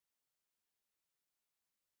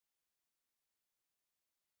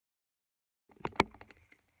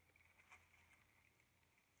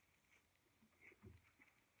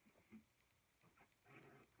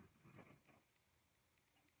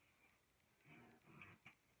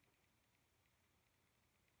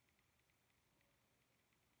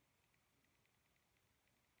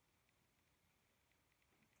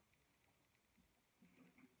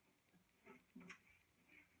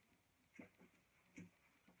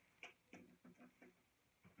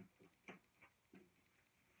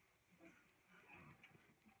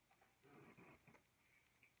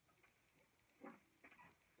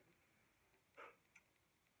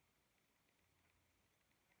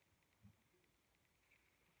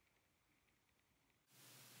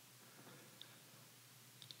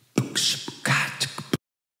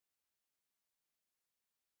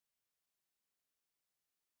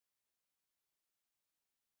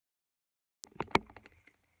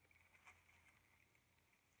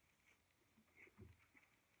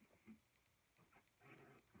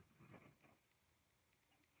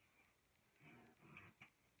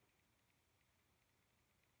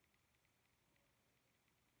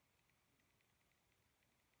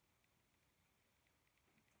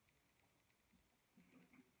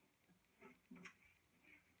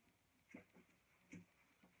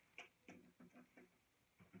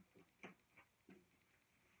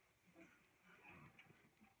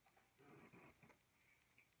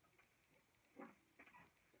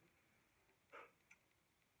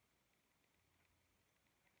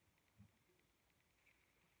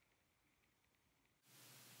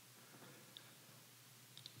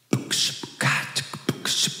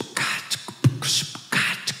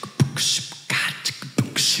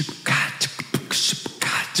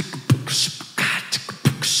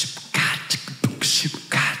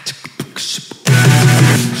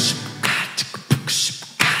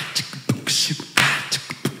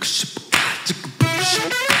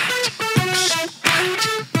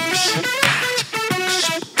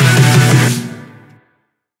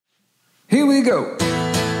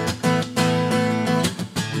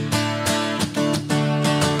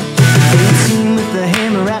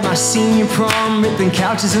senior prom, ripping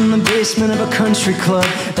couches in the basement of a country club.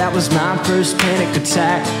 That was my first panic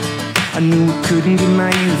attack. I knew I couldn't get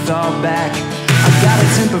my youth all back. I got a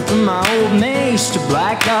temper from my old mace to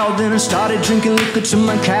blackout. Then I started drinking liquor till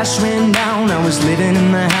my cash ran down. I was living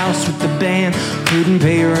in the house with the band, couldn't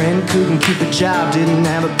pay rent, couldn't keep a job, didn't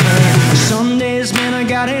have a plan. Some days, man, I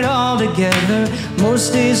got it all together.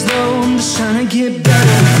 Most days, though, I'm just trying to get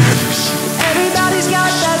better. Everybody's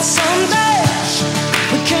got that someday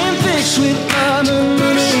we can't fix with love and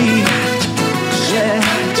money. Yeah.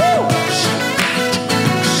 Woo!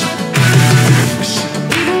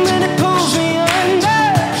 Even when it pulls me under,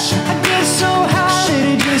 I get so high that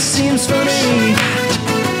it just seems funny.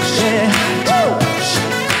 Yeah. Woo!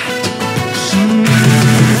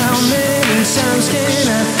 How many times can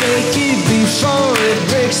I fake it before it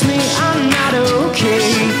breaks me? I'm not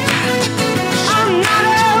okay. I'm not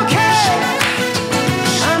okay.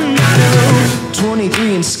 I'm not okay.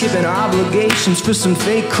 23 and skipping obligations for some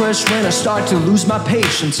fake crush. When I start to lose my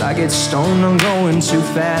patience, I get stoned, I'm going too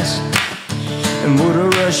fast. And what a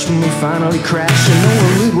rush when we finally crash. I know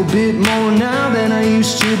a little bit more now than I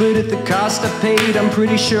used to, but at the cost I paid, I'm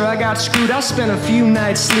pretty sure I got screwed. I spent a few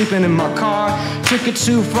nights sleeping in my car, took it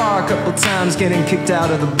too far, a couple times getting kicked out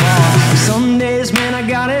of the bar. Some days, man, I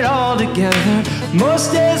got it all together.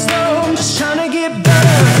 Most days, though, I'm just trying to get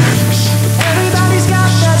better. Everybody's got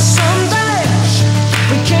that someday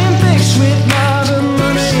we can't fix with love and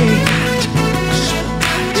money.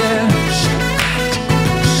 Yeah.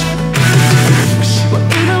 Well,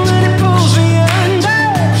 even when it pulls me under,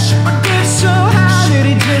 I get so high that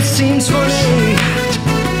it just seems funny.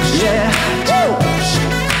 Yeah. Woo!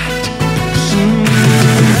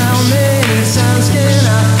 How many times can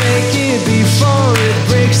I fake it before it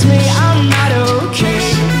breaks me? I'm not okay.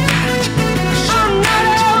 I'm not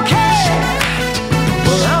okay.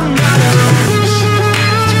 Well, I'm not okay.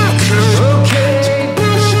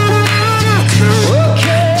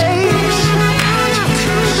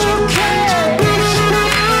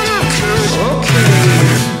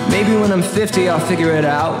 Maybe when I'm 50 I'll figure it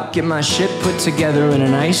out, get my shit put together in a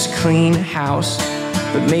nice clean house.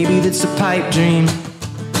 But maybe that's a pipe dream.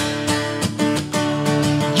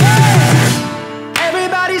 Yeah!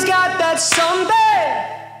 Everybody's got that someday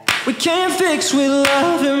we can't fix with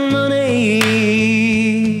love and money.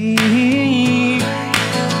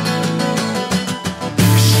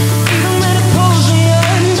 Even when it pulls me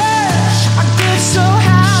under, I get so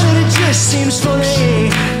high that it just seems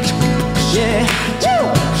funny. Yeah.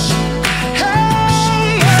 Woo!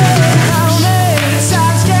 Hey, yeah. How many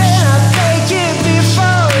times can I fake it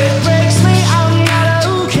before it breaks me? I'm not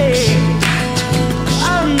okay.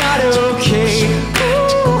 I'm not okay.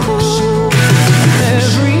 Ooh.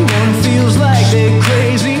 Everyone feels like they're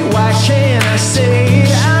crazy. Why can't I say it?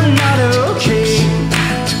 I'm not okay.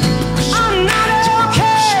 I'm not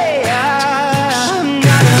okay. I'm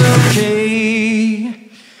not okay.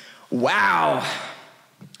 Wow.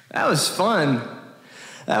 That was fun.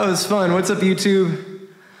 That was fun. What's up, YouTube?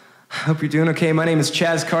 Hope you're doing okay. My name is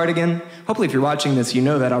Chaz Cardigan. Hopefully, if you're watching this, you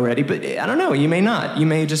know that already, but I don't know. You may not. You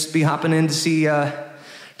may just be hopping in to see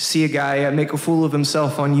a guy make a fool of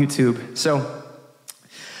himself on YouTube. So,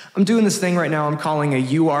 I'm doing this thing right now I'm calling a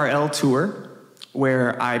URL tour,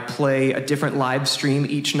 where I play a different live stream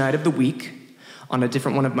each night of the week on a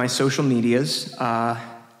different one of my social medias.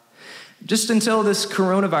 Just until this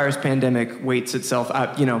coronavirus pandemic waits itself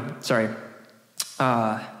out,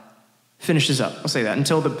 finishes up. I'll say that.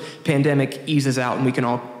 Until the pandemic eases out and we can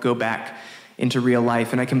all go back into real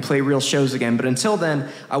life and I can play real shows again. But until then,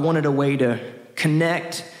 I wanted a way to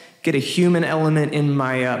connect, get a human element in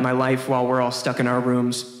my life while we're all stuck in our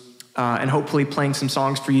rooms, and hopefully playing some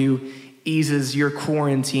songs for you eases your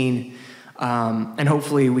quarantine. And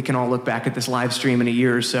hopefully we can all look back at this live stream in a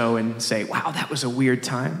year or so and say, wow, that was a weird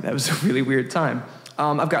time. That was a really weird time.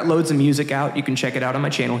 I've got loads of music out. You can check it out on my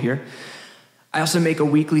channel here. I also make a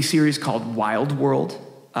weekly series called Wild World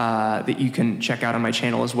that you can check out on my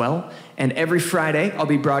channel as well. And every Friday, I'll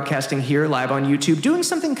be broadcasting here live on YouTube, doing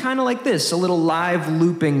something kind of like this, a little live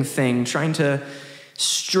looping thing, trying to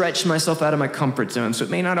stretch myself out of my comfort zone. So it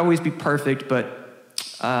may not always be perfect, but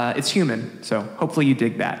it's human. So hopefully you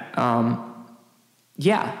dig that.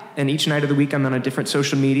 Yeah, and each night of the week I'm on a different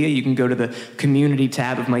social media. You can go to the community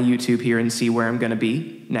tab of my YouTube here and see where I'm going to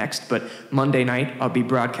be next. But Monday night, I'll be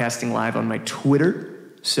broadcasting live on my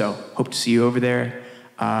Twitter. So hope to see you over there.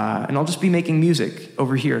 And I'll just be making music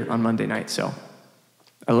over here on Monday night. So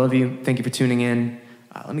I love you. Thank you for tuning in.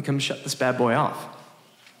 Let me come shut this bad boy off.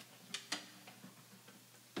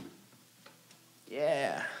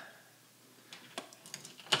 Yeah.